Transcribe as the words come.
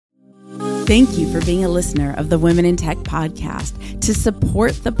Thank you for being a listener of the Women in Tech podcast. To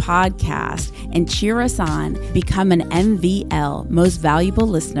support the podcast and cheer us on, become an MVL, Most Valuable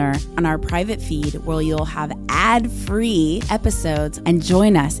Listener, on our private feed where you'll have ad-free episodes and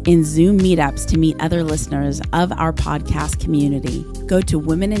join us in Zoom meetups to meet other listeners of our podcast community. Go to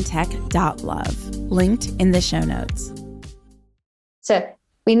womenintech.love, linked in the show notes. So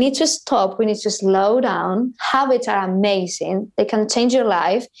we need to stop. We need to slow down. Habits are amazing. They can change your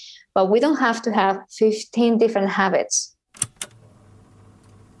life, but we don't have to have 15 different habits.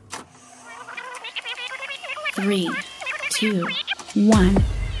 3, 2, 1.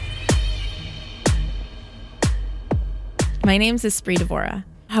 My name's Espree Devora,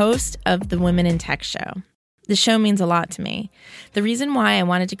 host of the Women in Tech Show. The show means a lot to me. The reason why I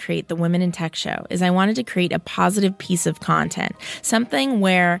wanted to create the Women in Tech Show is I wanted to create a positive piece of content, something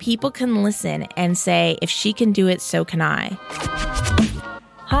where people can listen and say, if she can do it, so can I.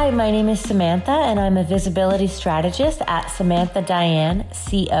 Hi, my name is Samantha, and I'm a visibility strategist at Samantha Diane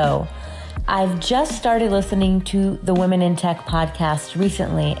CO. I've just started listening to the Women in Tech podcast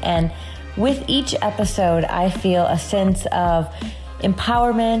recently, and with each episode, I feel a sense of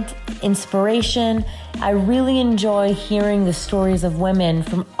empowerment, inspiration. I really enjoy hearing the stories of women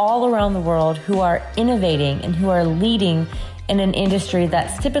from all around the world who are innovating and who are leading in an industry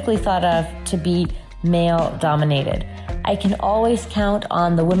that's typically thought of to be male-dominated. I can always count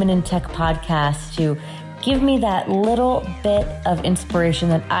on the Women in Tech podcast to give me that little bit of inspiration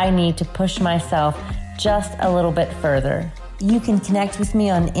that I need to push myself just a little bit further. You can connect with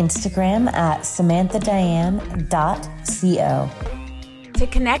me on Instagram at samanthadiane.co. To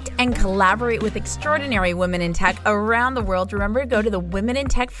connect and collaborate with extraordinary women in tech around the world, remember to go to the Women in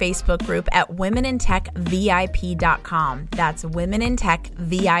Tech Facebook group at womenintechvip.com. That's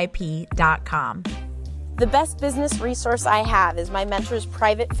womenintechvip.com. The best business resource I have is my mentor's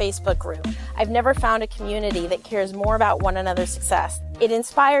private Facebook group. I've never found a community that cares more about one another's success. It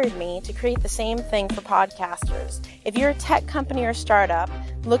inspired me to create the same thing for podcasters. If you're a tech company or startup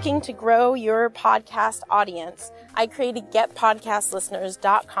looking to grow your podcast audience, I created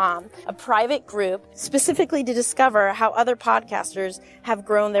getpodcastlisteners.com, a private group specifically to discover how other podcasters have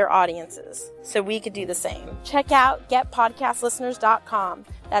grown their audiences, so we could do the same. Check out getpodcastlisteners.com.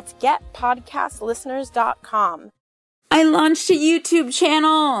 That's getpodcastlisteners.com. I launched a YouTube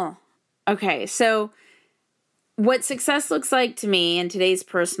channel. Okay, so what success looks like to me in today's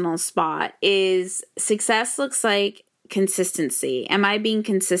personal spot is success looks like consistency. Am I being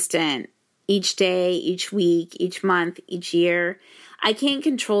consistent each day, each week, each month, each year? I can't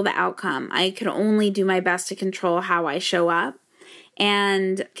control the outcome. I can only do my best to control how I show up.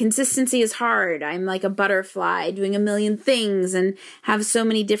 And consistency is hard. I'm like a butterfly doing a million things and have so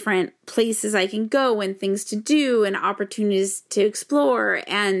many different places I can go and things to do and opportunities to explore.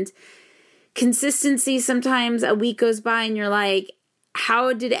 And consistency, sometimes a week goes by and you're like,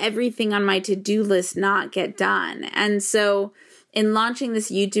 how did everything on my to-do list not get done? And so in launching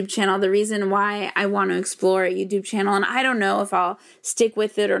this YouTube channel, the reason why I want to explore a YouTube channel, and I don't know if I'll stick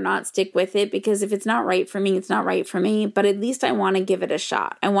with it or not stick with it, because if it's not right for me, it's not right for me, but at least I want to give it a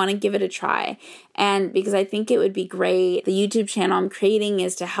shot. I want to give it a try. And because I think it would be great, the YouTube channel I'm creating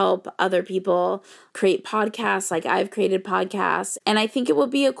is to help other people create podcasts like I've created podcasts. And I think it will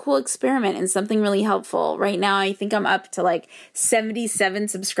be a cool experiment and something really helpful. Right now, I think I'm up to like 77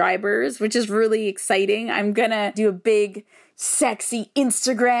 subscribers, which is really exciting. I'm going to do a big sexy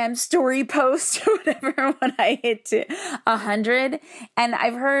Instagram story post or whatever when I hit to 100. And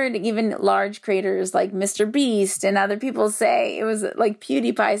I've heard even large creators like Mr. Beast and other people say it was like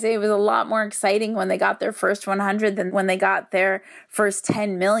PewDiePie say it was a lot more exciting when they got their first 100 than when they got their first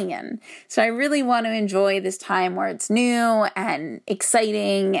 10 million. So I really want to enjoy this time where it's new and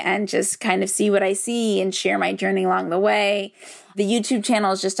exciting and just kind of see what I see and share my journey along the way. The YouTube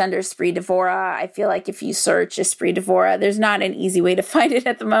channel is just under Espree Devora. I feel like if you search Espree Devora, there's not an easy way to find it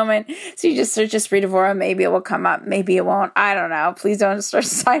at the moment. So you just search Espree Devora. Maybe it will come up. Maybe it won't. I don't know. Please don't start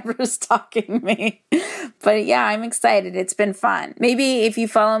cyber stalking me. But yeah, I'm excited. It's been fun. Maybe if you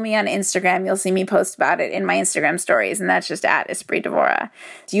follow me on Instagram, you'll see me post about it in my Instagram stories. And that's just at Espree Devora.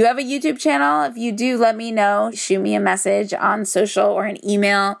 Do you have a YouTube channel? If you do, let me know. Shoot me a message on social or an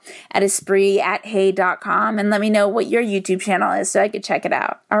email at espree@hey.com and let me know what your YouTube channel is so I could check it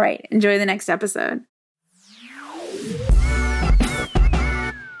out. All right. Enjoy the next episode.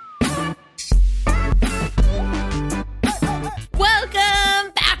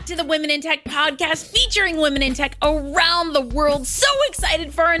 Welcome back to the Women in Tech podcast featuring women in tech around the world. So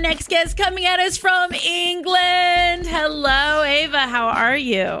excited for our next guest coming at us from England. Hello, Ava. How are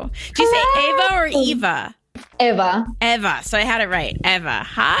you? Did you say Ava or Eva? Eva. Eva. So I had it right. Eva.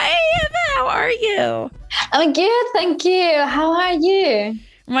 Hi, Eva. How are you? I'm good, thank you. How are you?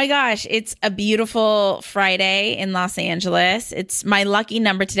 Oh my gosh, it's a beautiful Friday in Los Angeles. It's my lucky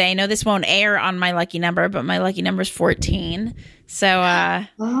number today. I know this won't air on my lucky number, but my lucky number is 14. So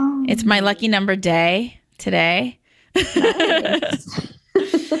It's my lucky number day today. Nice.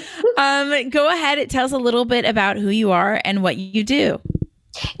 Go ahead. Tell us a little bit about who you are and what you do.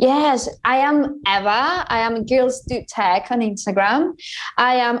 Yes, I am Eva. I am Girls Do Tech on Instagram.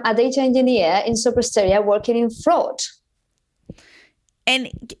 I am a data engineer in Supersteria working in fraud.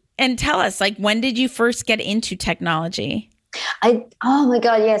 And tell us, like, when did you first get into technology? Oh my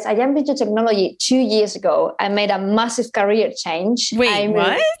God, yes. I jumped into technology 2 years ago. I made a massive career change. Wait,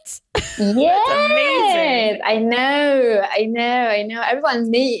 what? Yes. That's amazing. I know.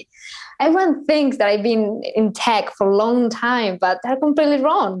 Everyone thinks that I've been in tech for a long time, but they're completely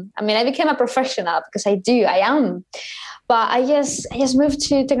wrong. I mean, I became a professional because I am. But I just moved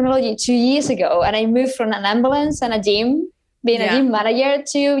to technology 2 years ago, and I moved from an ambulance and a gym, being a gym manager,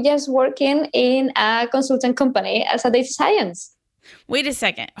 to just working in a consultant company as a data science. Wait a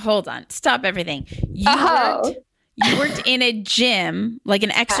second. Hold on. Stop everything. You worked in a gym, like an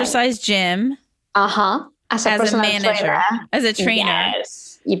exercise gym. As a manager, trainer. as a trainer. Yes.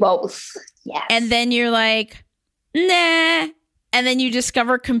 You both. Yes. And then you're like, nah. And then you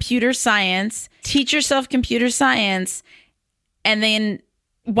discover computer science, teach yourself computer science. And then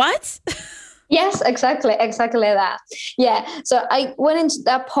what? Yes, exactly that. Yeah. So I went into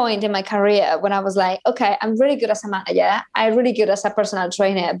that point in my career when I was like, okay, I'm really good as a manager. I'm really good as a personal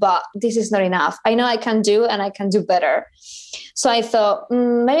trainer, but this is not enough. I know I can do and I can do better. So I thought,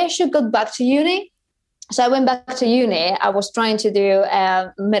 maybe I should go back to uni. So I went back to uni. I was trying to do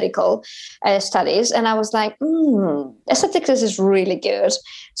medical studies, and I was like, statistics is really good.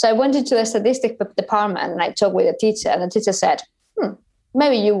 So I went into the statistics department and I talked with the teacher, and the teacher said,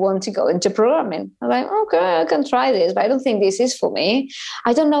 maybe you want to go into programming. I'm like, okay, I can try this, but I don't think this is for me.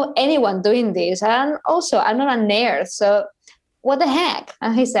 I don't know anyone doing this. And also, I'm not a nerd, so what the heck?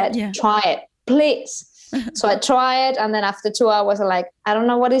 And he said, try it, please. So I tried, and then after 2 hours, I'm like, I don't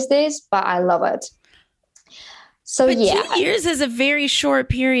know what is this, but I love it. So, but 2 years is a very short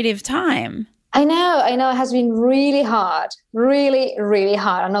period of time. I know. It has been really hard, really, really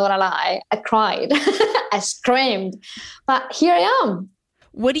hard. I'm not going to lie. I cried. I screamed. But here I am.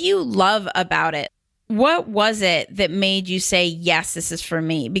 What do you love about it? What was it that made you say, yes, this is for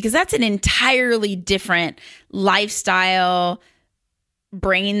me? Because that's an entirely different lifestyle,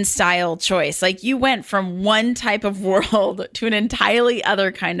 brain style choice. Like, you went from one type of world to an entirely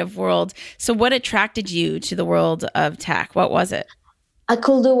other kind of world. So what attracted you to the world of tech? What was it? I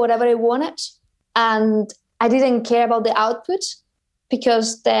could do whatever I wanted, and I didn't care about the output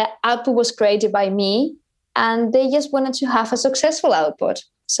because the output was created by me, and they just wanted to have a successful output.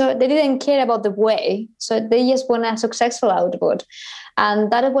 So they didn't care about the way. So they just wanted a successful output.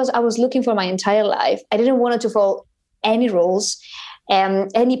 And that was I was looking for my entire life. I didn't want to follow any rules.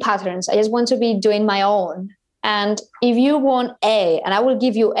 Any patterns. I just want to be doing my own. And if you want A, and I will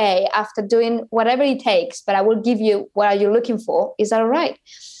give you A after doing whatever it takes, but I will give you what are you looking for. Is that all right?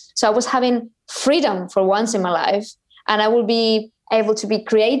 So I was having freedom for once in my life, and I will be able to be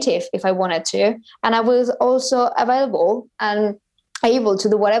creative if I wanted to. And I was also available and able to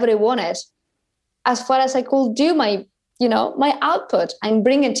do whatever I wanted as far as I could do my output and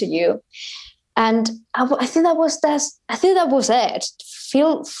bring it to you. And I think that was it.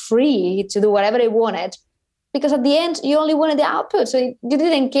 Feel free to do whatever I wanted, because at the end, you only wanted the output. So you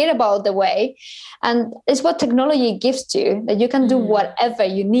didn't care about the way. And it's what technology gives to you, that you can do whatever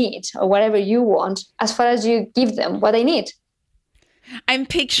you need or whatever you want, as far as you give them what they need. I'm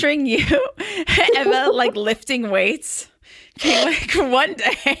picturing you, Eva, like lifting weights. Like one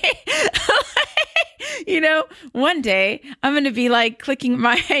day, one day I'm going to be like clicking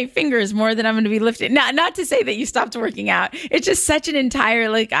my fingers more than I'm going to be lifting. Not to say that you stopped working out. It's just such an entire,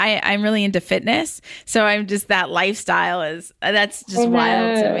 like, I'm really into fitness. So I'm just, that lifestyle that's just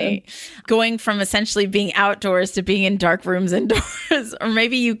wild to me. Going from essentially being outdoors to being in dark rooms indoors, or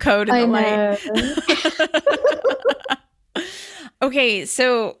maybe you code in the light. Okay.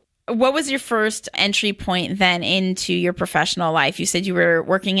 So what was your first entry point then into your professional life? You said you were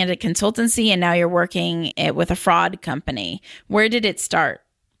working at a consultancy, and now you're working with a fraud company. Where did it start?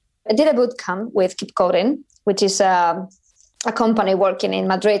 I did a boot camp with Keep Coding, which is a company working in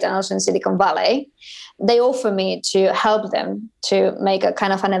Madrid and also in Silicon Valley. They offered me to help them to make a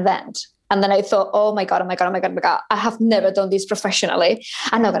kind of an event. And then I thought, oh my God, I have never done this professionally.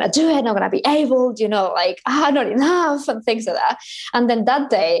 I'm not going to do it. I'm not going to be able, not enough and things like that. And then that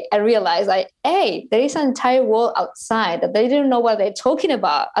day I realized hey, there is an entire world outside that they don't know what they're talking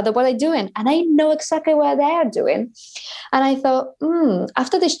about, or what they're doing. And I know exactly what they are doing. And I thought,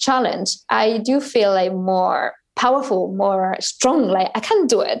 after this challenge, I do feel like more powerful, more strong, like I can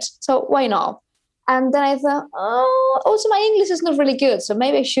do it. So why not? And then I thought, also my English is not really good, so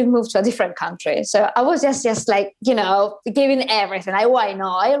maybe I should move to a different country. So I was just like, giving everything. Why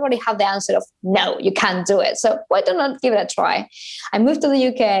not? I already have the answer of no, you can't do it. So why do not give it a try? I moved to the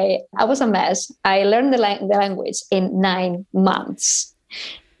UK. I was a mess. I learned the language in 9 months.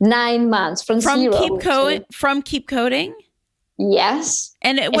 9 months from zero. From Keep Coding? Yes.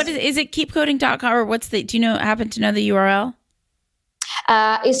 And what is it keepcoding.com, or do you happen to know the URL?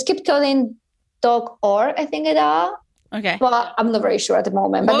 It's keepcoding.org, I think it is. Okay. Well, I'm not very sure at the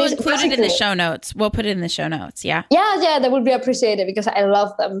moment. But we'll include it in the show notes. We'll put it in the show notes. Yeah. Yeah, that would be appreciated because I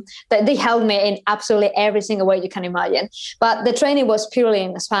love them. They help me in absolutely every single way you can imagine. But the training was purely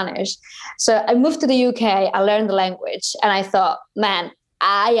in Spanish. So I moved to the UK, I learned the language, and I thought, man,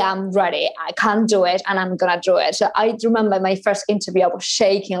 I am ready. I can do it, and I'm going to do it. So I remember my first interview, I was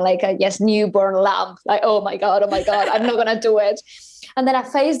shaking like a newborn lamb. Like, oh my God, I'm not going to do it. And then I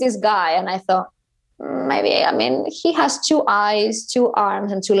faced this guy, and I thought, he has 2 eyes, 2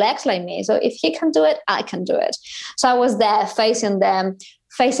 arms, and 2 legs like me. So if he can do it, I can do it. So I was there facing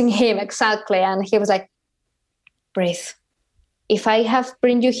him exactly. And he was like, breathe. If I have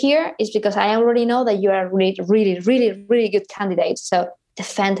bring you here, it's because I already know that you are a really, really, really, really good candidate. So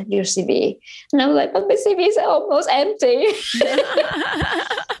defend your CV. And I was like, but my CV is almost empty.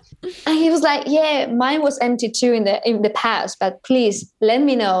 And he was like, yeah, mine was empty too in the past, but please let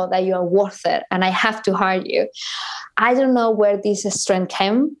me know that you are worth it and I have to hire you. I don't know where this strength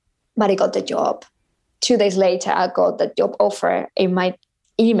came, but I got the job. 2 days later, I got the job offer in my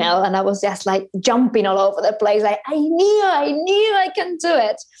email, and I was just like jumping all over the place. Like, I knew I can do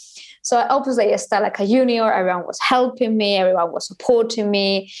it. So obviously I started like a junior, everyone was helping me, everyone was supporting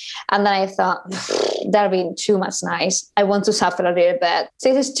me. And then I thought, that'd be too much nice. I want to suffer a little bit.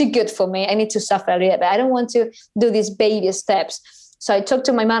 So this is too good for me. I need to suffer a little bit. I don't want to do these baby steps. So I talked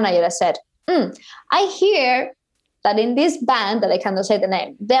to my manager. I said, I hear that in this band, that I cannot say the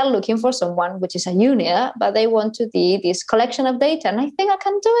name, they're looking for someone which is a junior, but they want to do this collection of data. And I think I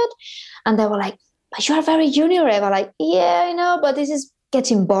can do it. And they were like, but you are very junior, Eva. Like, yeah, I know, but this is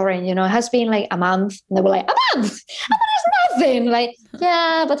getting boring, it has been like a month. And they were like, a month? But it's nothing. Like,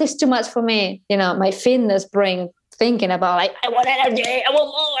 yeah, but it's too much for me. My fitness brain thinking about like, I want energy, I want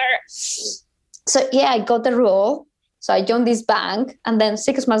more. So yeah, I got the role. So I joined this bank, and then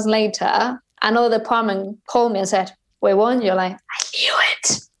 6 months later, another department called me and said, we want you. Like,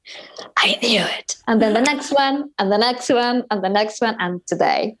 I knew it. And then the next one, and the next one, and the next one, and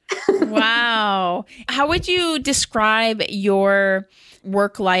today. Wow. How would you describe your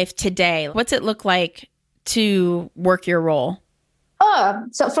work life today? What's it look like to work your role?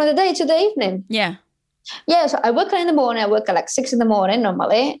 So from the day to the evening? Yeah. Yeah, so I work in the morning. I work at like 6 a.m.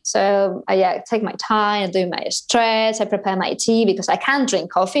 normally. So I take my time, I do my stretch, I prepare my tea because I can't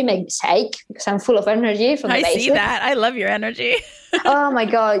drink coffee, make me sick because I'm full of energy from the basics. I see that. I love your energy. Oh my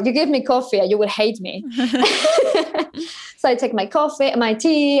God, you give me coffee and you will hate me. So I take my coffee, my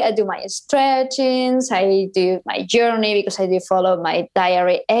tea, I do my stretchings, I do my journey because I do follow my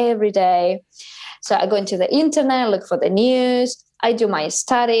diary every day. So I go into the internet, look for the news, I do my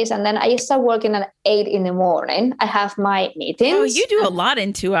studies, and then I start working at 8 a.m. I have my meetings. Oh, you do a lot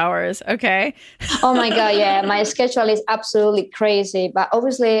in 2 hours. Okay. Oh my God, yeah. My schedule is absolutely crazy. But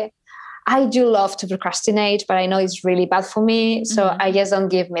obviously, I do love to procrastinate, but I know it's really bad for me. So I just don't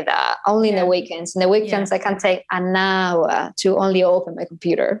give me that. Only in the weekends. In the weekends, I can take an hour to only open my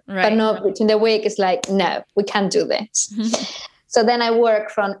computer. Right. But no, between the week, it's like, no, we can't do this. So then I work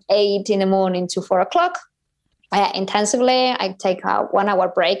from 8 a.m. to 4 o'clock. Intensively. I take a 1 hour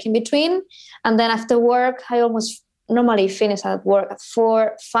break in between. And then after work, I almost normally finish at work at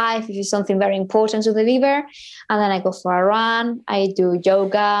 4, 5, if it's something very important to deliver. And then I go for a run. I do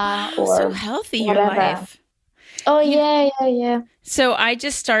yoga. Or so healthy, whatever. Your life. Oh, yeah. So I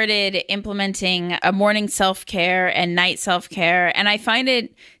just started implementing a morning self-care and night self-care. And I find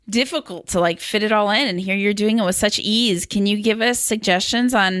it difficult to like fit it all in. And here you're doing it with such ease. Can you give us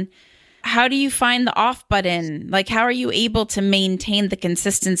suggestions on how do you find the off button? Like, how are you able to maintain the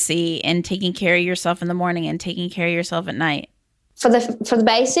consistency in taking care of yourself in the morning and taking care of yourself at night? For the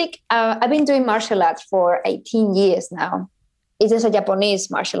basic, I've been doing martial arts for 18 years now. It is a Japanese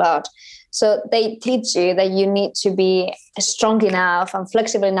martial art. So they teach you that you need to be strong enough and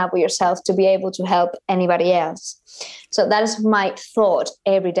flexible enough with yourself to be able to help anybody else. So that is my thought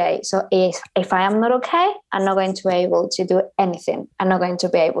every day. So if I am not okay, I'm not going to be able to do anything. I'm not going to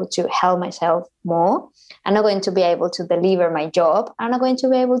be able to help myself more. I'm not going to be able to deliver my job. I'm not going to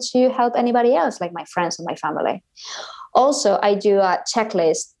be able to help anybody else, like my friends and my family. Also, I do a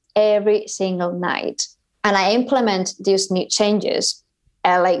checklist every single night, and I implement these new changes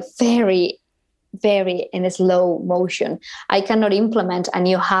like very, very in a slow motion. I cannot implement a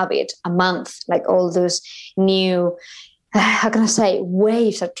new habit a month, like all those new, how can I say,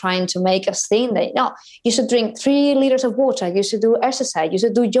 waves are trying to make us think that, no, you should drink 3 liters of water, you should do exercise, you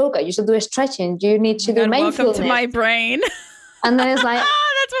should do yoga, you should do stretching, you need to do mindfulness. Welcome to my brain. And then it's like,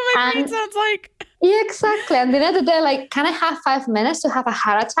 that's what my brain sounds like. Yeah, exactly. And then the day, like, can I have 5 minutes to have a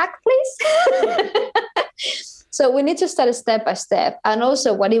heart attack, please? So we need to start step by step. And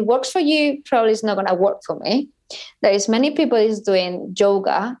also what it works for you probably is not going to work for me. There is many people is doing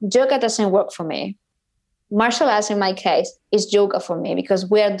yoga. Yoga doesn't work for me. Martial arts, in my case, is yoga for me because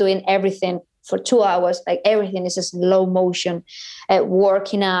we are doing everything for 2 hours. Like everything is a slow motion,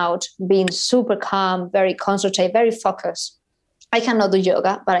 working out, being super calm, very concentrated, very focused. I cannot do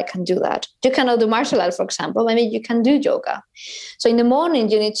yoga, but I can do that. You cannot do martial arts, for example. Maybe you can do yoga. So in the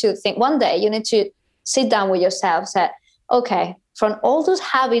morning, you need to think, one day you need to sit down with yourself, say, okay, from all those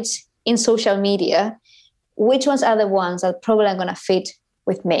habits in social media, which ones are the ones that probably are going to fit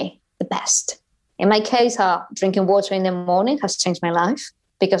with me the best? In my case, drinking water in the morning has changed my life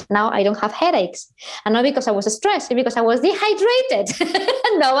because now I don't have headaches. And not because I was stressed, because I was dehydrated.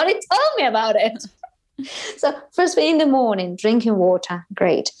 Nobody told me about it. So first thing in the morning, drinking water,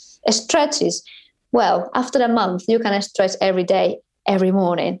 great. Stretches. Well, after a month, you can stretch every day, every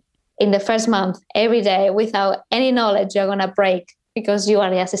morning. In the first month, every day, without any knowledge, you're going to break because you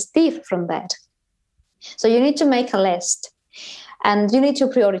are just stiff from that. So you need to make a list and you need to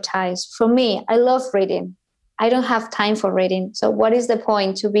prioritize. For me, I love reading. I don't have time for reading. So what is the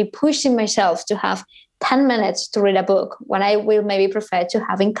point to be pushing myself to have 10 minutes to read a book when I will maybe prefer to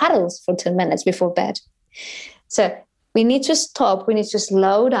having cuddles for 10 minutes before bed? So we need to stop. We need to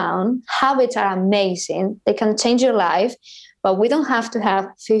slow down. Habits are amazing. They can change your life. But we don't have to have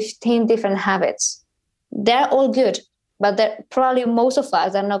 15 different habits. They're all good, but they're probably most of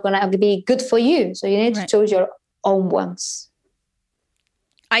us are not going to be good for you. So you need to choose your own ones.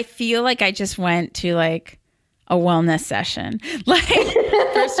 I feel like I just went to like a wellness session. Like,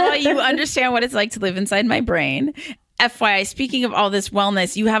 first of all, you understand what it's like to live inside my brain. FYI, speaking of all this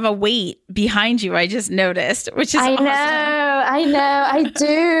wellness, you have a weight behind you, I just noticed, which is awesome. I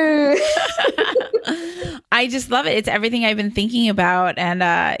do. I just love it. It's everything I've been thinking about. And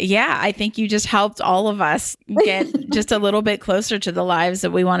I think you just helped all of us get just a little bit closer to the lives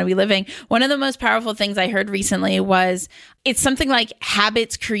that we want to be living. One of the most powerful things I heard recently was it's something like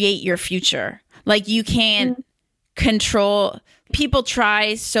habits create your future. Like you can't control. People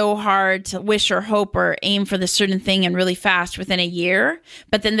try so hard to wish or hope or aim for the certain thing and really fast within a year,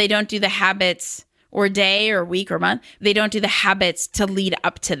 but then they don't do the habits or day or week or month. They don't do the habits to lead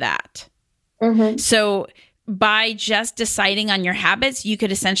up to that. Mm-hmm. So by just deciding on your habits, you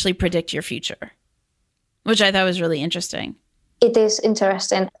could essentially predict your future, which I thought was really interesting. It is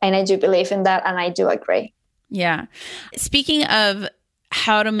interesting. And I do believe in that. And I do agree. Yeah. Speaking of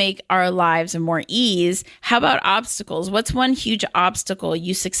how to make our lives more ease, how about obstacles? What's one huge obstacle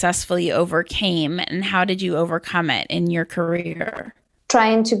you successfully overcame and how did you overcome it in your career?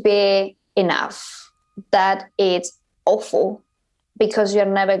 Trying to be enough. That is awful because you're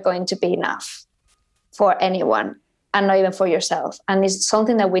never going to be enough for anyone and not even for yourself. And it's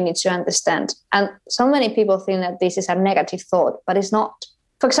something that we need to understand. And so many people think that this is a negative thought, but it's not.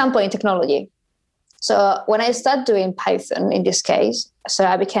 For example, in technology. So when I started doing Python in this case, so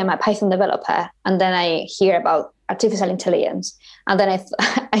I became a Python developer, and then I hear about artificial intelligence, and then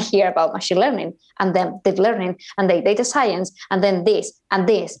I hear about machine learning, and then deep learning, and then data science, and then this, and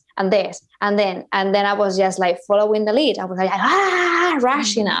this, and this, and then I was just like following the lead. I was like,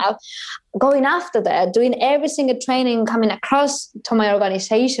 rushing out, going after that, doing every single training coming across to my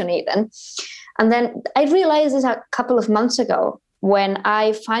organization even. And then I realized this a couple of months ago when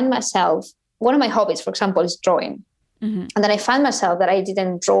I find myself, one of my hobbies, for example, is drawing. Mm-hmm. And then I found myself that I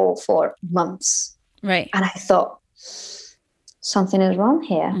didn't draw for months. Right. And I thought, something is wrong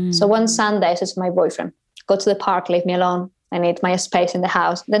here. Mm. So one Sunday, I said to my boyfriend, go to the park, leave me alone. I need my space in the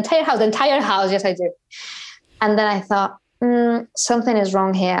house. The entire house, yes, I do. And then I thought, something is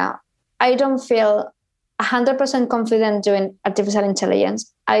wrong here. I don't feel 100% confident doing artificial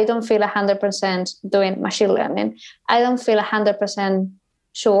intelligence. I don't feel 100% doing machine learning. I don't feel 100%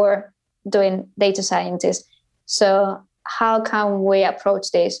 sure doing data scientist. So how can we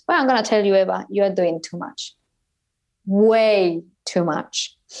approach this? Well, I'm going to tell you, Eva, you are doing too much. Way too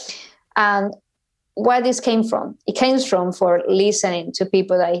much. And where this came from? It came from for listening to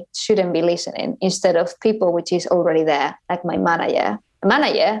people that I shouldn't be listening instead of people which is already there, like my manager.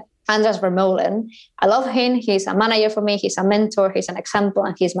 Andras Vermeulen. I love him. He's a manager for me. He's a mentor. He's an example.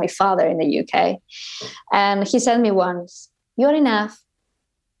 And he's my father in the UK. And he said me once, you're enough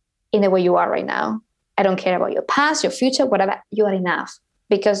in the way you are right now. I don't care about your past, your future, whatever. You are enough.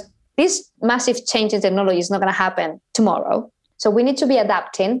 Because this massive change in technology is not going to happen tomorrow. So we need to be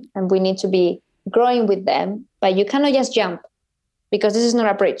adapting and we need to be growing with them. But you cannot just jump because this is not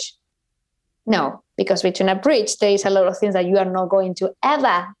a bridge. No, because between a bridge, there is a lot of things that you are not going to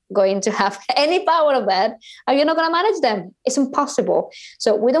have any power of that, and you're not going to manage them. It's impossible.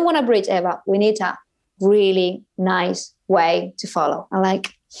 So we don't want a bridge ever. We need a really nice way to follow. I'm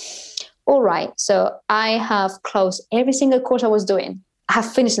like, all right. So I have closed every single course I was doing. I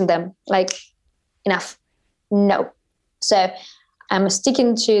have finished them. Like, enough. No. So I'm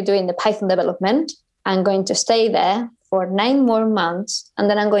sticking to doing the Python development. I'm going to stay there for 9 more months, and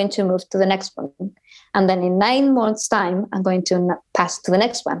then I'm going to move to the next one. And then in 9 months' time, I'm going to pass to the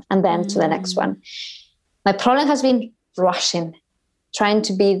next one, and then to the next one. My problem has been rushing, trying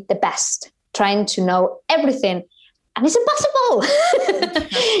to be the best, trying to know everything. And it's impossible.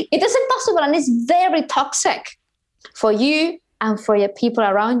 It is impossible, and it's very toxic for you and for your people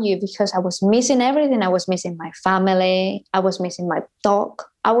around you, because I was missing everything. I was missing my family. I was missing my dog.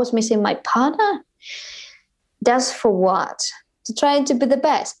 I was missing my partner. Just for what? To try to be the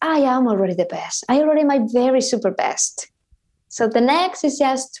best. I am already the best. I already my very super best. So the next is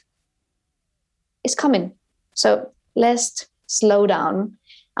just, it's coming. So let's slow down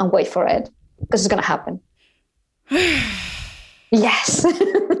and wait for it, because it's going to happen. Yes.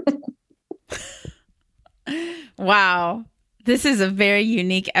 Wow. This is a very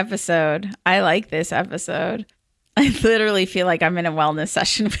unique episode. I like this episode. I literally feel like I'm in a wellness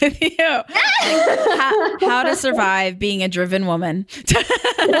session with you. How to survive being a driven woman,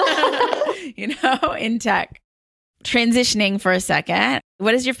 in tech. Transitioning for a second.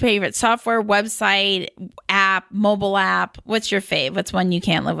 What is your favorite software, website, app, mobile app? What's your fave? What's one you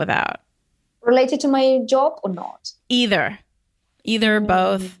can't live without? Related to my job or not? Either or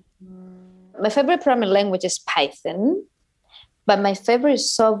both. My favorite programming language is Python. But my favorite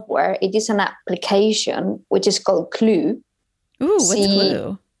software, it is an application which is called Clue. Ooh, what's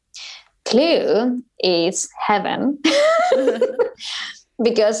Clue? Clue is heaven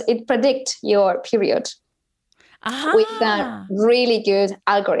because it predicts your period with a really good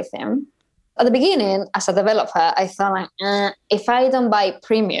algorithm. At the beginning, as a developer, I thought, if I don't buy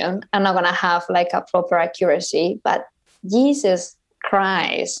premium, I'm not going to have like a proper accuracy. But Jesus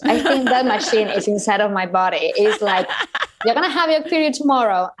Christ, I think that machine is inside of my body. It's like, you're going to have your period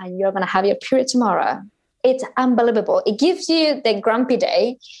tomorrow, and you're going to have your period tomorrow. It's unbelievable. It gives you the grumpy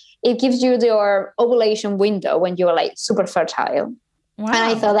day. It gives you your ovulation window when you're like super fertile. Wow. And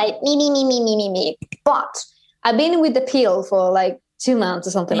I thought like, me. But I've been with the pill for like 2 months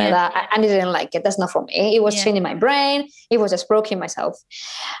or something like that. I didn't like it. That's not for me. It was changing my brain. It was just broken myself.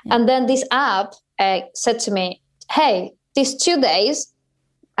 Yeah. And then this app said to me, hey, these 2 days,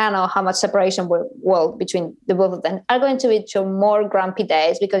 I don't know how much separation will between the both of them, are going to be your more grumpy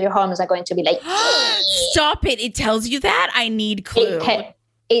days because your hormones are going to be like... Stop it. It tells you that? I need Clue.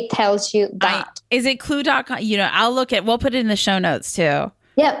 It tells you that. Is it clue.com? I'll look at... We'll put it in the show notes too.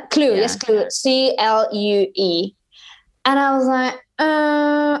 Yeah, Clue. Yeah. Yes, Clue. CLUE. And I was like,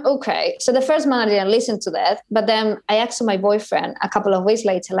 okay. So the first month I didn't listen to that. But then I asked my boyfriend a couple of weeks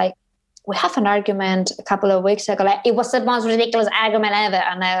later, like, we have an argument a couple of weeks ago. Like, it was the most ridiculous argument ever.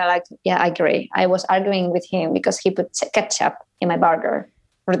 And I was like, yeah, I agree. I was arguing with him because he put ketchup in my burger.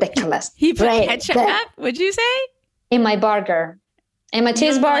 Ridiculous. He put ketchup? Would you say? In my burger. In my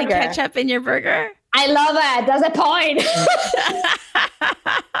cheeseburger. Like ketchup in your burger? I love it. That's the point.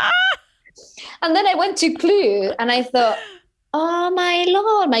 And then I went to Clue and I thought, oh my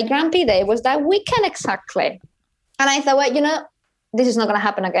Lord, my grumpy day was that weekend exactly. And I thought, well, this is not going to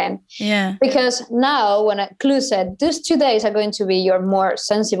happen again. Yeah. Because now when Clue said, these 2 days are going to be your more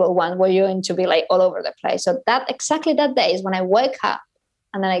sensible one, where you're going to be like all over the place. So exactly that day is when I wake up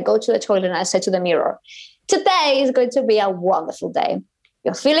and then I go to the toilet and I say to the mirror, today is going to be a wonderful day.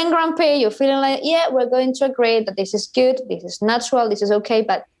 You're feeling grumpy. You're feeling like, yeah, we're going to agree that this is good. This is natural. This is okay.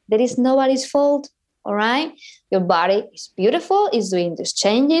 But there is nobody's fault. All right. Your body is beautiful. It's doing these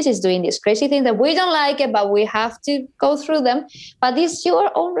changes. It's doing these crazy things that we don't like it, but we have to go through them. But it's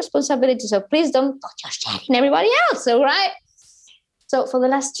your own responsibility. So please don't put your shit in everybody else. All right. So for the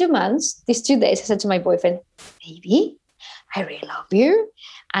last 2 months, these 2 days, I said to my boyfriend, baby, I really love you.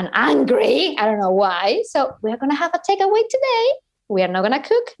 And angry. I don't know why. So we're going to have a takeaway today. We are not going to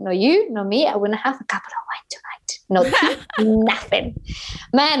cook. No you, no me. I'm going to have a couple of wine tonight. No, nothing.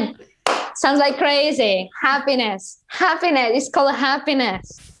 Man, sounds like crazy. Happiness. Happiness. It's called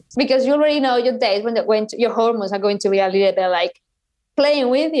happiness. Because you already know your days when your hormones are going to be a little bit like playing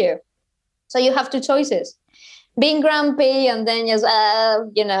with you. So you have 2 choices. Being grumpy and then just,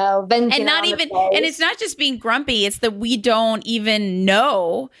 venting. And not even, and it's not just being grumpy. It's that we don't even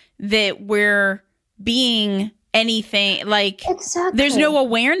know that we're being anything. Like, there's no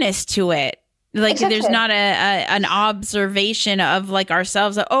awareness to it. Like, there's not an observation of like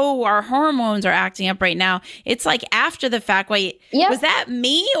ourselves. Oh, our hormones are acting up right now. It's like after the fact. Wait, was that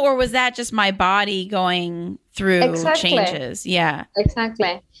me or was that just my body going through changes? Yeah,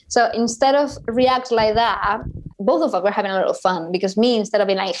 exactly. So instead of react like that, both of us were having a lot of fun because me, instead of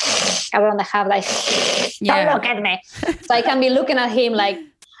being like around the house, like, don't look at me. So I can be looking at him like,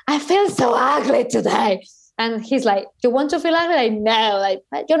 I feel so ugly today. And he's like, you want to feel ugly? Like, no,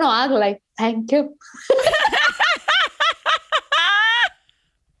 like, you're not ugly. Like, thank you.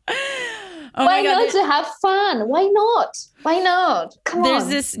 Why not to have fun? Why not? Why not? Come on. There's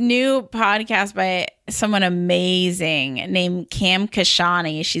this new podcast by someone amazing named Cam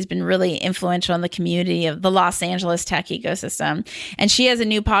Kashani. She's been really influential in the community of the Los Angeles tech ecosystem. And she has a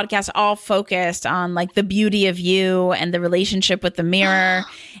new podcast all focused on like the beauty of you and the relationship with the mirror.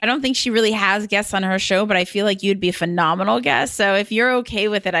 I don't think she really has guests on her show, but I feel like you'd be a phenomenal guest. So if you're okay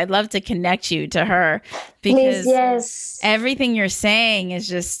with it, I'd love to connect you to her because everything you're saying is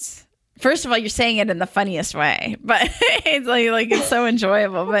just... First of all, you're saying it in the funniest way, but it's like it's so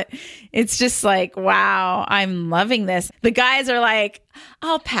enjoyable. But it's just like, wow, I'm loving this. The guys are like,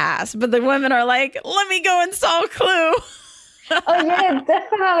 I'll pass, but the women are like, let me go install Clue. Oh yeah,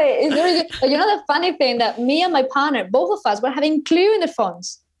 definitely. It's really good. But you know the funny thing that me and my partner, both of us, were having Clue in the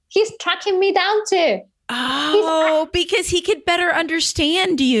phones. He's tracking me down too. Oh, because he could better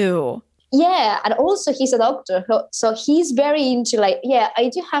understand you. Yeah, and also he's a doctor, so he's very into like,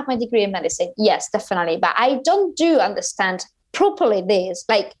 I do have my degree in medicine. Yes, definitely. But I don't understand properly this,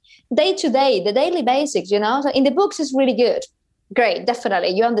 like day to day, the daily basics, you know? So in the books, it's really good. Great, definitely.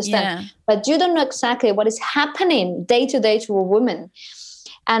 You understand. Yeah. But you don't know exactly what is happening day to day to a woman.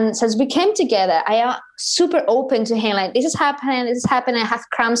 And since we came together, I am super open to him. Like, this is happening. I have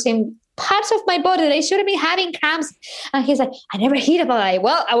cramps in parts of my body that I shouldn't be having cramps. And he's like, I never heard about it.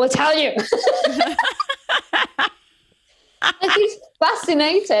 Well, I will tell you. And he's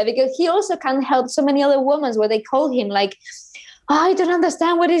fascinated because he also can help so many other women where they call him like, I don't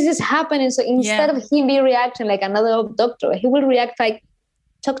understand what is this happening. So instead of him be reacting like another doctor, he will react like,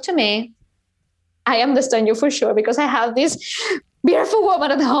 talk to me. I understand you for sure because I have this beautiful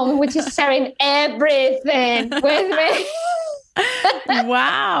woman at home which is sharing everything with me.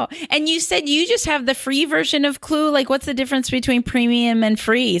 Wow. And you said you just have the free version of Clue. Like, what's the difference between premium and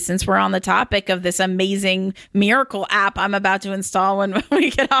free, since we're on the topic of this amazing miracle app I'm about to install when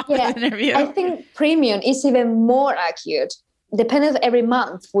we get off the interview? I think premium is even more accurate. Depending on every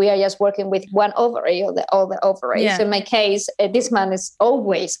month, we are just working with one ovary or all the ovaries. Yeah. So in my case, this month is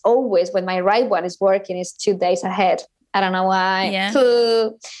always when my right one is working, is 2 days ahead. I don't know why. Yeah.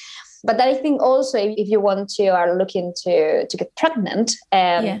 But I think also if you are looking to get pregnant,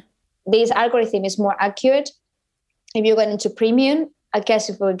 this algorithm is more accurate. If you go into premium, I guess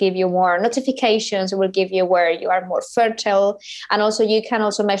it will give you more notifications. It will give you where you are more fertile. And also you can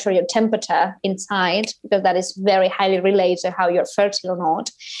also measure your temperature inside because that is very highly related to how you're fertile or not.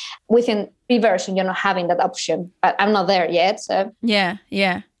 Within free version, you're not having that option. But I'm not there yet. So yeah.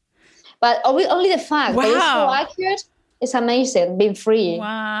 But only the fact that it's so accurate is amazing, being free.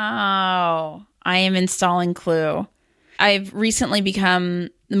 Wow. I am installing Clue. I've recently become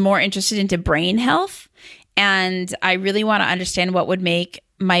more interested into brain health, and I really want to understand what would make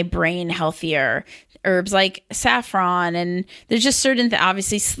my brain healthier. Herbs like saffron, and there's just certain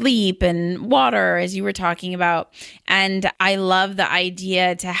obviously sleep and water, as you were talking about. And I love the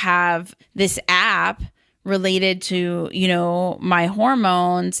idea to have this app related to, my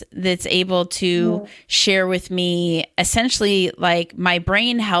hormones that's able to share with me essentially like my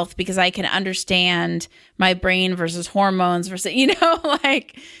brain health, because I can understand my brain versus hormones versus,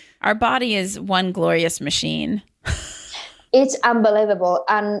 like our body is one glorious machine. It's unbelievable.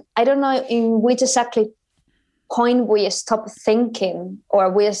 And I don't know in which exactly point we stop thinking or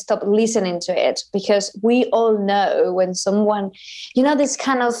we stop listening to it, because we all know when someone, this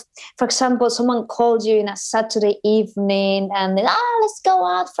kind of, for example, someone called you in a Saturday evening and then, let's go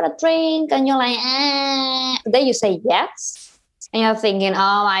out for a drink. And you're like, Then you say yes. and you're thinking,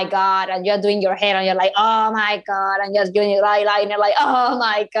 oh my God, and you're doing your hair and you're like, oh my God, and you're doing your eyeliner, like, oh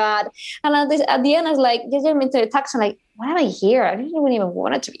my God. And at the end, I was like, just get into the taxi, like, why am I here? I didn't even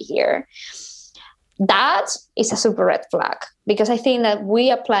want it to be here. That is a super red flag, because I think that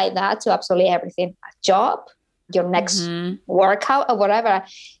we apply that to absolutely everything. A job, your next workout or whatever.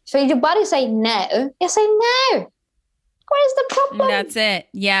 So if your body say no, you say no. What is the problem? That's it.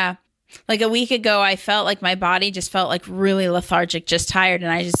 Yeah. Like a week ago, I felt like my body just felt like really lethargic, just tired.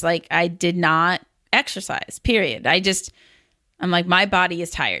 And I did not exercise, period. I'm like, my body is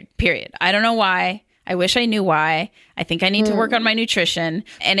tired, period. I don't know why. I wish I knew why. I think I need to work on my nutrition.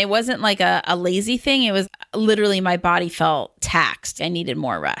 And it wasn't like a lazy thing. It was literally my body felt taxed. I needed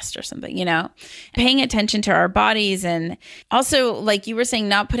more rest or something, you know? Paying attention to our bodies. And also, like you were saying,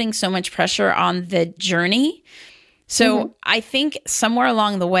 not putting so much pressure on the journey. So I think somewhere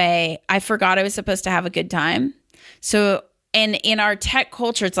along the way, I forgot I was supposed to have a good time. So, and in our tech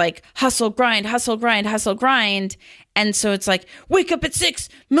culture, it's like hustle, grind, hustle, grind, hustle, grind. And so it's like, wake up at 6,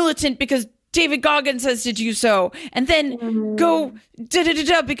 militant because David Goggins says to do so, and then go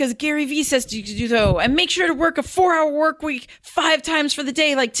because Gary Vee says to do so, and make sure to work a 4-hour work week 5 times for the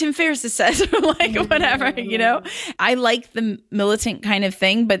day, like Tim Ferriss says, or like whatever, you know. I like the militant kind of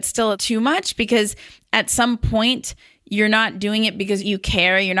thing, but still too much, because at some point you're not doing it because you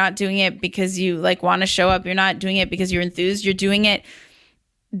care. You're not doing it because you like want to show up. You're not doing it because you're enthused. You're doing it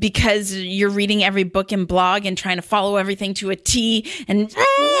because you're reading every book and blog and trying to follow everything to a T, and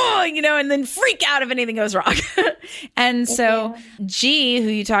you know, and then freak out if anything goes wrong. And so G, who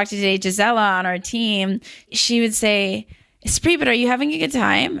you talked to today, Gisela on our team, she would say, Spree, but are you having a good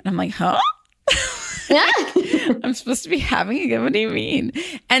time? And I'm like, huh? Yeah. I'm supposed to be having a good, what do you mean?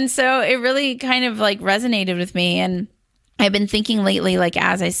 And so it really kind of like resonated with me. And I've been thinking lately, like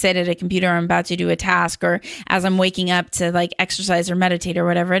as I sit at a computer, I'm about to do a task, or as I'm waking up to like exercise or meditate or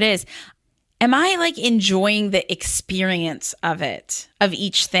whatever it is, am I like enjoying the experience of it, of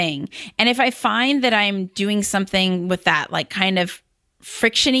each thing? And if I find that I'm doing something with that like kind of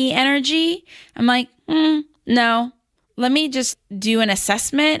frictiony energy, I'm like, no, let me just do an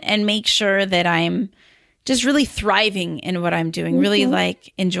assessment and make sure that I'm just really thriving in what I'm doing, really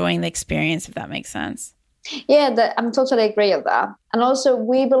like enjoying the experience, if that makes sense. Yeah, I'm totally agree with that. And also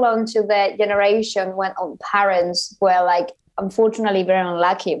we belong to the generation when our parents were like, unfortunately, very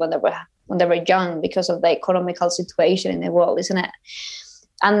unlucky when they were young because of the economical situation in the world, isn't it?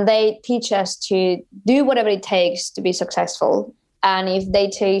 And they teach us to do whatever it takes to be successful. And if they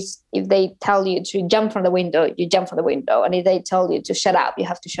tell you to jump from the window, you jump from the window. And if they tell you to shut up, you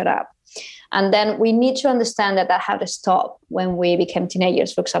have to shut up. And then we need to understand that had to stop when we became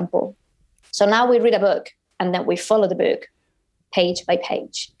teenagers, for example. So now we read a book and then we follow the book page by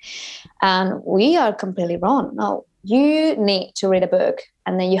page. And we are completely wrong. No, you need to read a book,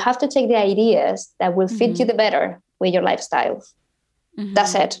 and then you have to take the ideas that will fit you the better with your lifestyle.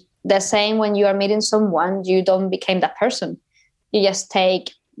 That's it. The same when you are meeting someone, you don't become that person. You just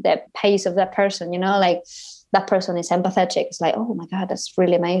take the pace of that person, you know, like that person is empathetic. It's like, oh my God, that's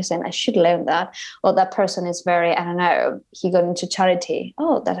really amazing. I should learn that. Or that person is very, I don't know, he got into charity.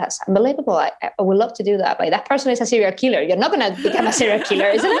 Oh, that's unbelievable. I would love to do that. But that person is a serial killer. You're not going to become a serial killer,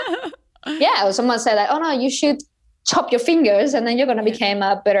 isn't it? Yeah. Or someone said like, oh no, you should chop your fingers and then you're going to become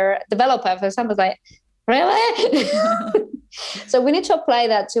a better developer. For example, it's like, really? So we need to apply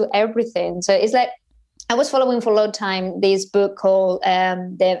that to everything. So it's like, I was following for a long time this book called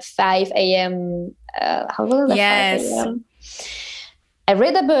the 5 a.m. How was it? Yes. 5 a.m. I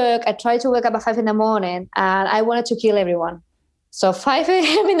read the book. I tried to wake up at 5 a.m, and I wanted to kill everyone. So 5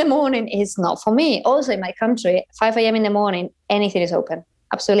 a.m. in the morning is not for me. Also in my country, 5 a.m. in the morning, anything is open.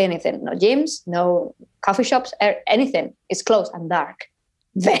 Absolutely anything. No gyms, no coffee shops, anything. It's closed and dark.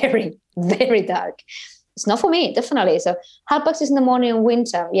 Very, very dark. It's not for me, definitely. So 6:30 in the morning in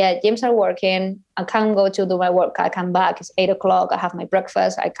winter. Yeah, gyms are working. I can't go to do my work. I come back. It's 8 o'clock. I have my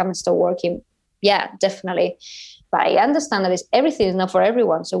breakfast. I come and start working. Yeah, definitely. But I understand that everything is not for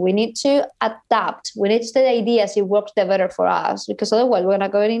everyone. So we need to adapt. We need to take ideas. It works the better for us, because otherwise we're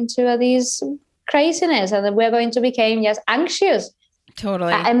not going into this craziness, and then we're going to become just anxious.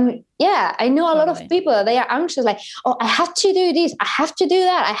 Totally. I know a lot of people, they are anxious, like, oh, I have to do this, I have to do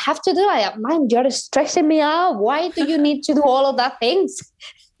that, I have to do that. Man, you're stressing me out. Why do you need to do all of that things?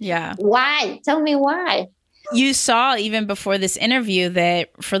 Yeah. Why? Tell me why. You saw even before this interview that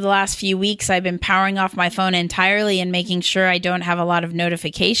for the last few weeks, I've been powering off my phone entirely and making sure I don't have a lot of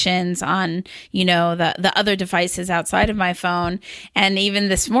notifications on, the other devices outside of my phone. And even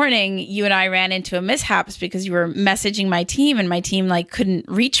this morning, you and I ran into a mishaps because you were messaging my team and my team couldn't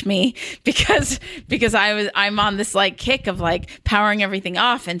reach me because I'm on this kick of powering everything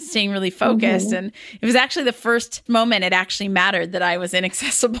off and staying really focused. And it was actually the first moment it actually mattered that I was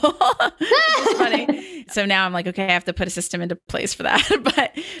inaccessible. It's funny. So now I'm okay, I have to put a system into place for that.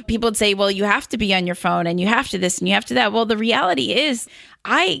 But people would say, well, you have to be on your phone and you have to this and you have to that. Well, the reality is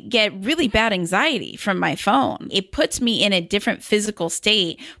I get really bad anxiety from my phone. It puts me in a different physical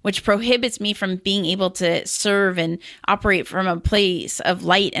state, which prohibits me from being able to serve and operate from a place of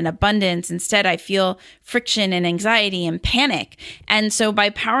light and abundance. Instead, I feel friction and anxiety and panic. And so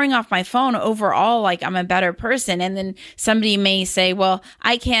by powering off my phone overall, I'm a better person. And then somebody may say, well,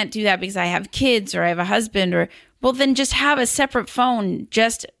 I can't do that because I have kids or I have a husband well, then just have a separate phone,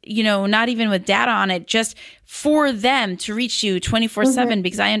 just, not even with data on it, just for them to reach you 24/7,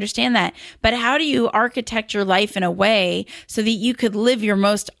 because I understand that. But how do you architect your life in a way so that you could live your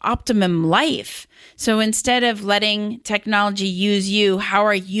most optimum life? So instead of letting technology use you, how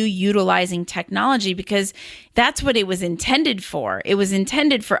are you utilizing technology? Because that's what it was intended for. It was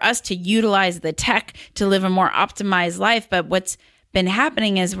intended for us to utilize the tech to live a more optimized life. But what's been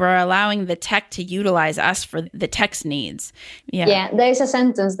happening is we're allowing the tech to utilize us for the tech's needs. Yeah, there is a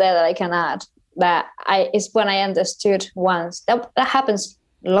sentence there that I can add that is when I understood once that happens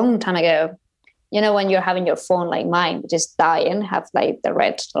a long time ago. When you're having your phone like mine, which is dying, have the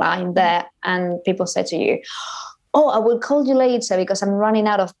red line there, and people say to you, "Oh, I will call you later because I'm running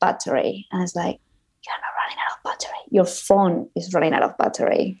out of battery." And it's you're not running out of battery. Your phone is running out of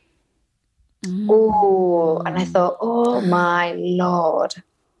battery. Oh, and I thought, oh my Lord,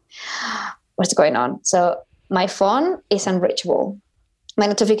 what's going on? So my phone is unreachable. My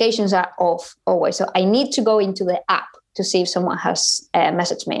notifications are off always. So I need to go into the app to see if someone has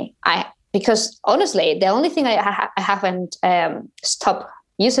messaged me. Because honestly, the only thing I haven't stopped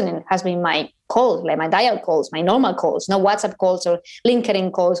using has been my calls, my dial calls, my normal calls, no WhatsApp calls or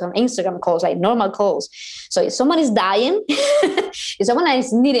LinkedIn calls or Instagram calls, normal calls. So if someone is dying, if someone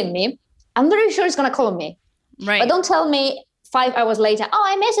is needing me, I'm very sure it's going to call me. Right. But don't tell me 5 hours later, oh,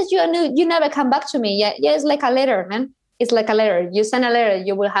 I messaged you and you never come back to me. Yeah, it's like a letter, man. It's like a letter. You send a letter,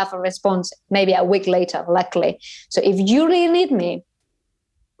 you will have a response maybe a week later, luckily. So if you really need me,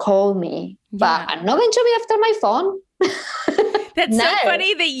 call me. Yeah. But I'm not going to be after my phone. That's so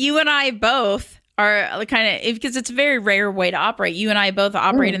funny that you and I both are because it's a very rare way to operate. You and I both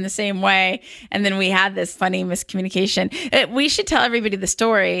operate in the same way. And then we had this funny miscommunication. We should tell everybody the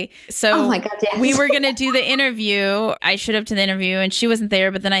story. So oh my God, yes. We were going to do the interview. I showed up to the interview and she wasn't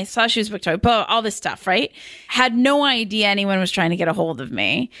there, but then I saw she was booked out, all this stuff, right? Had no idea anyone was trying to get a hold of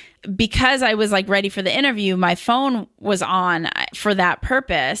me. Because I was ready for the interview, my phone was on for that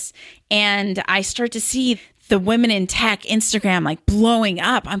purpose. And I start to see the Women in Tech Instagram blowing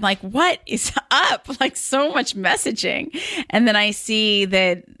up. I'm what is up? So much messaging. And then I see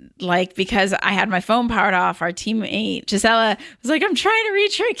that because I had my phone powered off, our teammate Gisela was I'm trying to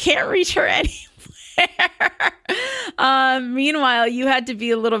reach her. I can't reach her anywhere. Meanwhile, you had to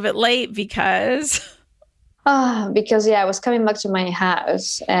be a little bit late because I was coming back to my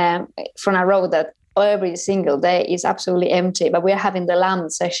house from a road that every single day is absolutely empty, but we're having the lamb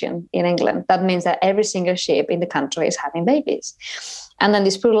session in England. That means that every single sheep in the country is having babies. And then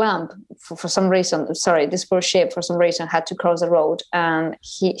this poor lamb, for some reason, this poor sheep for some reason had to cross the road, and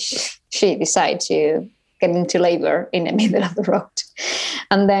she decided to get into labor in the middle of the road.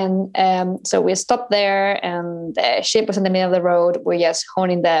 And then, so we stopped there, and the sheep was in the middle of the road. We're just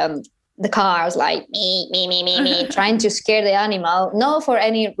honing the cars me, trying to scare the animal, not for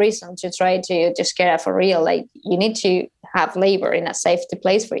any reason to try to scare it for real. You need to have labor in a safety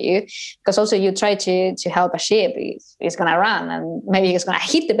place for you, because also you try to help a sheep, it's going to run and maybe it's going to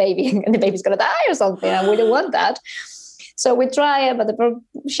hit the baby and the baby's going to die or something, and we don't want that. So we try, but the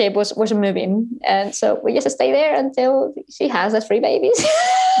sheep wasn't moving. And so we just stay there until she has the 3 babies.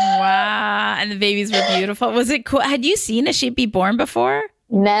 Wow. And the babies were beautiful. Was it cool? Had you seen a sheep be born before?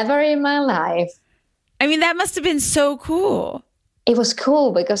 Never in my life. I mean, that must have been so cool. It was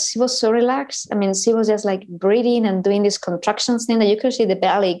cool because she was so relaxed. I mean, she was just breathing and doing this contractions thing that you could see the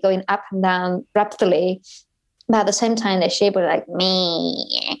belly going up and down rapidly. But at the same time, the sheep was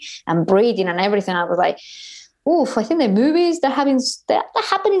me and breathing and everything. I was oof, I think the movies, they're happening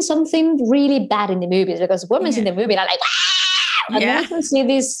something really bad in the movies, because women in the movie are wow. And then you can see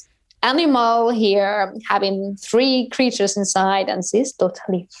this animal here having 3 creatures inside, and she's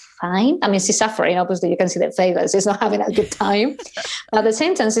totally fine. I mean, she's suffering. Obviously, you can see the face that she's not having a good time. But at the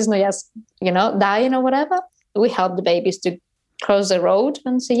same time, she's not just, dying or whatever. We help the babies to cross the road,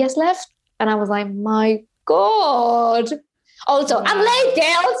 and she just left. And I was like, my God. Also, wow. I'm late,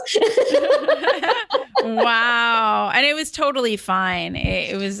 girls. Wow. And it was totally fine.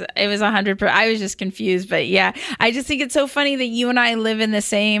 It was 100%. I was just confused. But yeah, I just think it's so funny that you and I live in the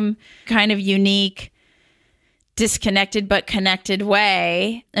same kind of unique, disconnected but connected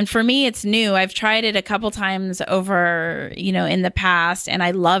way. And for me, it's new. I've tried it a couple times over, in the past, and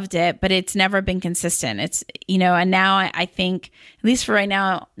I loved it, but it's never been consistent. It's, and now I think, at least for right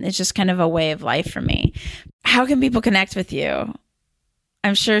now, it's just kind of a way of life for me. How can people connect with you?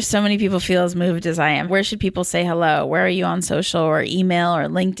 I'm sure so many people feel as moved as I am. Where should people say hello? Where are you on social or email or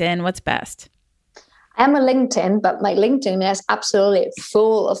LinkedIn? What's best? I'm on LinkedIn, but my LinkedIn is absolutely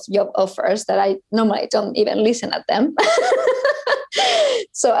full of job offers that I normally don't even listen at them.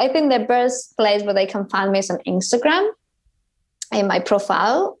 So I think the best place where they can find me is on Instagram, in my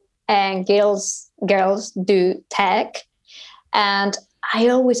profile, and girls do tech. And I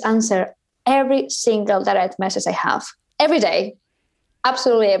always answer every single direct message I have every day,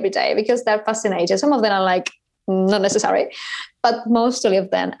 absolutely every day, because they're fascinating. Some of them are like, not necessary, but mostly of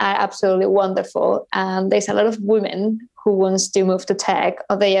them are absolutely wonderful. And there's a lot of women who wants to move to tech,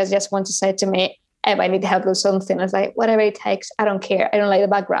 or they just want to say to me, Eva, I need help with something. I was like, whatever it takes, I don't care. I don't like the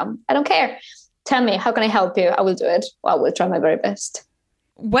background. I don't care. Tell me, how can I help you? I will do it. Well, I will try my very best.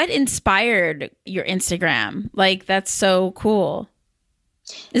 What inspired your Instagram? Like, that's so cool.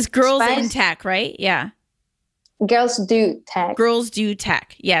 It's Girls in Tech, right? Yeah. Girls do tech. Girls do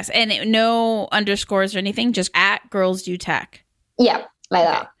tech. Yes. And no underscores or anything, just at Girls do tech. Yeah, like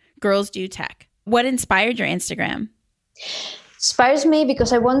that. Girls do tech. What inspired your Instagram? Inspires me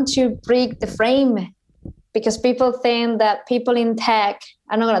because I want to break the frame. Because people think that people in tech,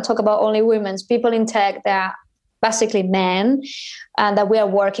 I'm not going to talk about only women, people in tech, they're basically men, and that we are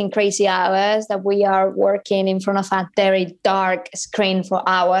working crazy hours, that we are working in front of a very dark screen for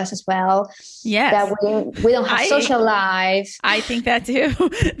hours as well. Yes. That we don't have social life. I think that too.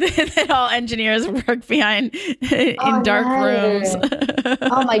 That all engineers work behind in dark rooms.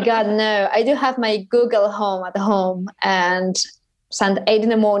 Oh my God, no. I do have my Google Home at home, and from 8 in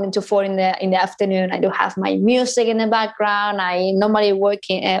the morning to 4 in the afternoon, I do have my music in the background. I normally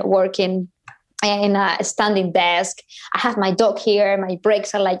working in a standing desk. I have my dog here. My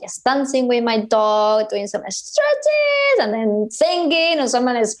breaks are like just dancing with my dog, doing some stretches, and then singing, or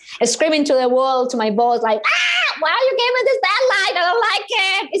someone is screaming to the wall, to my boss, like, why are you giving this deadline? I don't like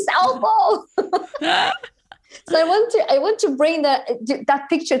it. It's awful. So I want to bring that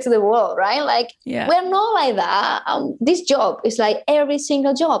picture to the world, right? Like, we're not like that. This job is like every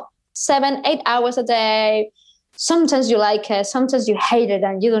single job, 7-8 hours a day. Sometimes you like it, sometimes you hate it,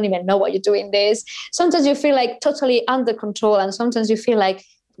 and you don't even know what you're doing this. Sometimes you feel like totally under control, and sometimes you feel like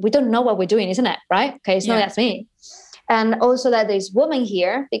we don't know what we're doing, isn't it? Right? Okay, it's not just me. And also that there's women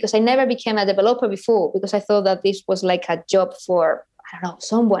here, because I never became a developer before, because I thought that this was like a job for, I don't know,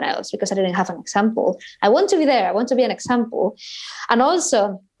 someone else, because I didn't have an example. I want to be there. I want to be an example. And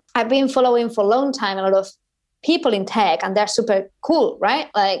also, I've been following for a long time a lot of people in tech, and they're super cool, right?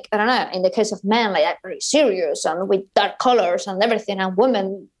 Like, I don't know, in the case of men, like very serious and with dark colors and everything, and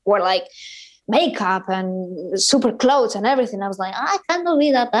women were like makeup and super clothes and everything. I was like, I can't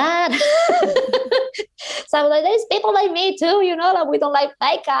be that bad. So I was like, there's people like me too, that we don't like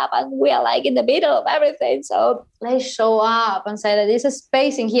makeup and we are like in the middle of everything. So let's show up and say that there's a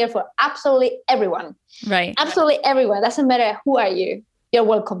space in here for absolutely everyone. Right. Absolutely everyone. Doesn't matter who are you. You're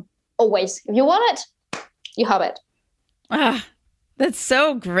welcome. Always. If you want it, you have it. That's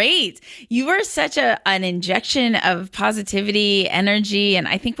so great. You are such an injection of positivity, energy, and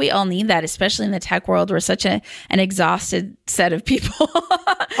I think we all need that, especially in the tech world. We're such an exhausted set of people.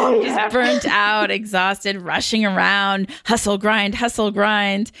 Just burnt out, exhausted, rushing around, hustle, grind.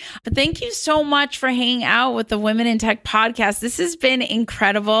 But thank you so much for hanging out with the Women in Tech podcast. This has been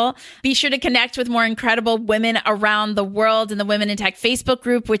incredible. Be sure to connect with more incredible women around the world in the Women in Tech Facebook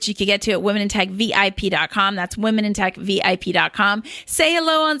group, which you can get to at womenintechvip.com. That's womenintechvip.com. Say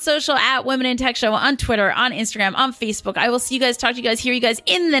hello on social at Women in Tech Show, on Twitter, on Instagram, on Facebook. I will see you guys, talk to you guys, hear you guys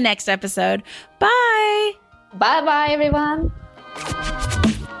in the next episode. Bye. Bye-bye, everyone.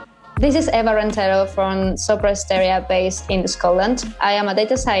 This is Eva Rentero from Sopra Steria, based in Scotland. I am a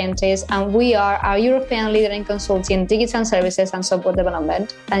data scientist, and we are a European leader in consulting, digital services, and software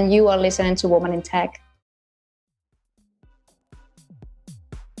development. And you are listening to Women in Tech.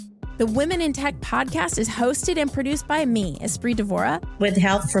 The Women in Tech podcast is hosted and produced by me, Esprit Devora, with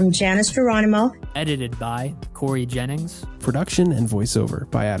help from Janice Geronimo. Edited by Corey Jennings. Production and voiceover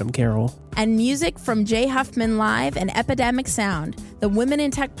by Adam Carroll. And music from Jay Huffman Live and Epidemic Sound. The Women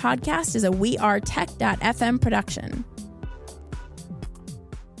in Tech podcast is a wearetech.fm production.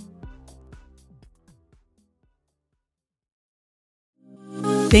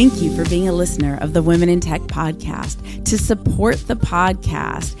 Thank you for being a listener of the Women in Tech podcast. To support the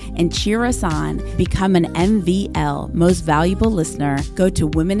podcast and cheer us on, become an MVL, Most Valuable Listener, go to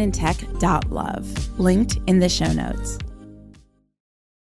womenintech.love, linked in the show notes.